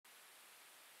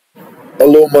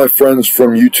Hello my friends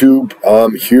from YouTube.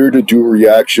 I'm here to do a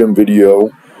reaction video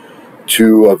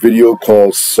to a video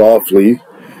called Softly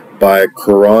by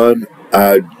KARAN,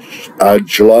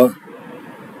 AUJLA,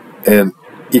 and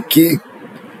IKKY,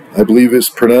 I believe it's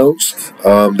pronounced.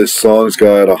 This song's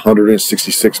got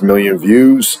 166 million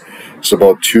views. It's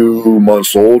about 2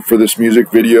 months old for this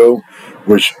music video,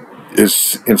 which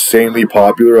is insanely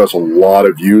popular. It has a lot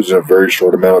of views in a very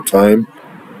short amount of time,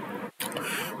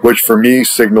 which for me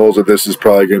signals that this is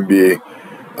probably going to be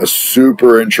a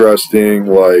super interesting,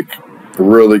 like,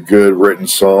 really good written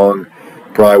song,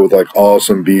 probably with like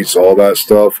awesome beats, all that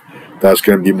stuff. That's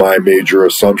going to be my major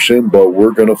assumption, but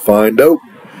we're going to find out.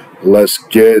 Let's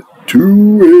get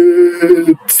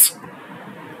to it.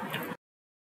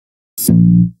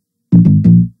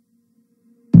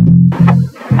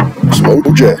 Smoke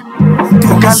OJ.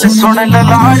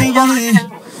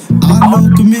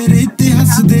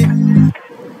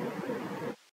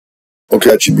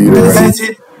 Okay, catchy beat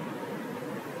already.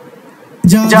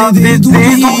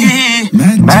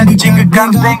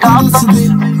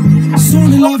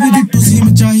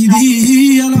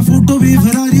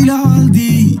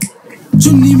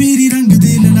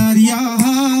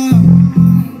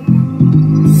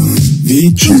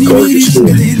 She's gorgeous too.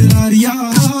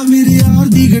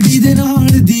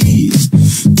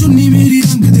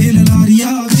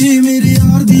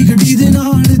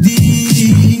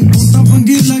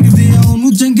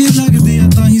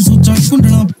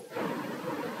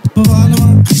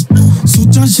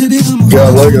 Yeah, I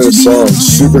like this song.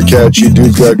 Super catchy.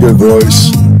 Dude's got a good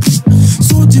voice.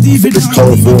 It's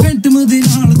colorful.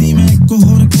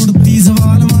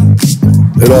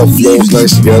 It all flows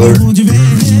nice together.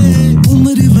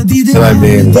 And I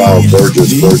mean, wow,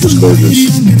 gorgeous, gorgeous,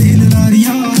 gorgeous.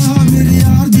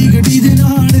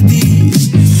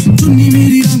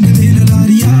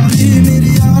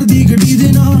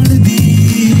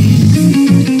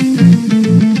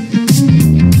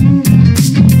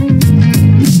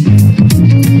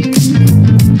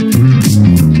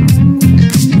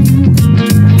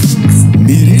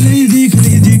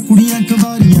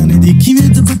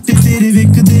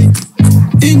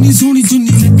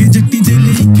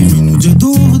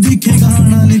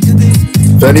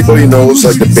 If anybody knows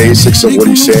like the basics of what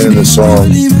he's saying in the song,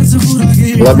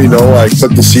 let me know. I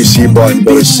click the CC button,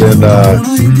 but it's in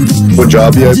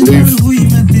Punjabi, I believe,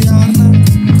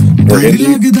 or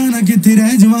Hindi.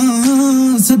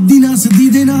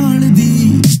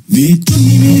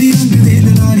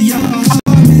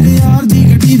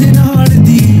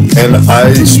 And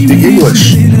I speak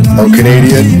English. I'm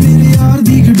Canadian.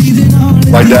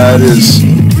 My dad is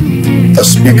a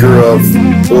speaker of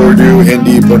Urdu,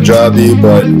 Hindi, Punjabi,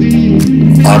 but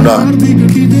I'm not.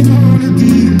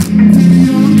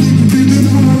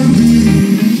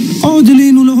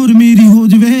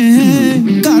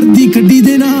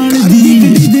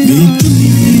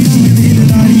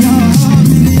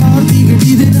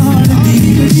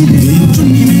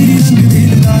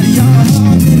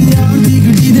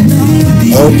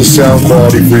 I hope the sound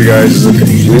quality for you guys isn't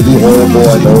completely horrible.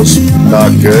 I know it's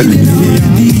not good,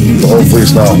 but hopefully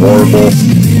it's not horrible.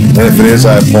 And if it is,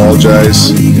 I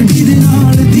apologize.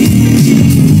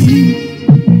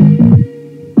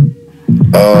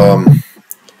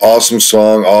 Awesome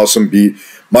song, awesome beat.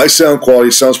 My sound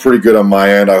quality sounds pretty good on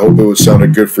my end. I hope it was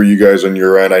sounded good for you guys on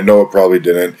your end. I know it probably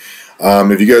didn't.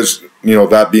 If you guys,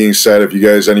 that being said, if you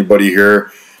guys, anybody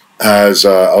here has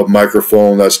a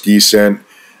microphone that's decent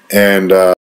and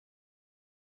to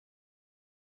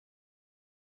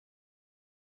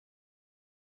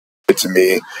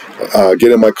me,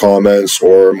 get in my comments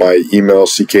or my email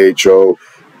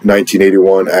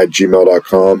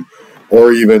ckho1981@gmail.com,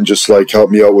 or even just like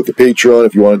help me out with the Patreon.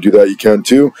 If you want to do that, you can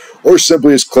too, or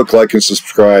simply just click like and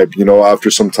subscribe. After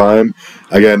some time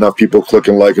I get enough people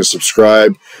clicking like and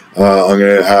subscribe, I'm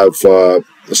gonna have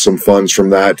some funds from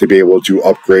that to be able to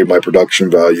upgrade my production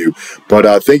value. But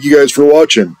thank you guys for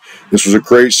watching. This was a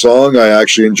great song. I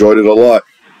actually enjoyed it a lot.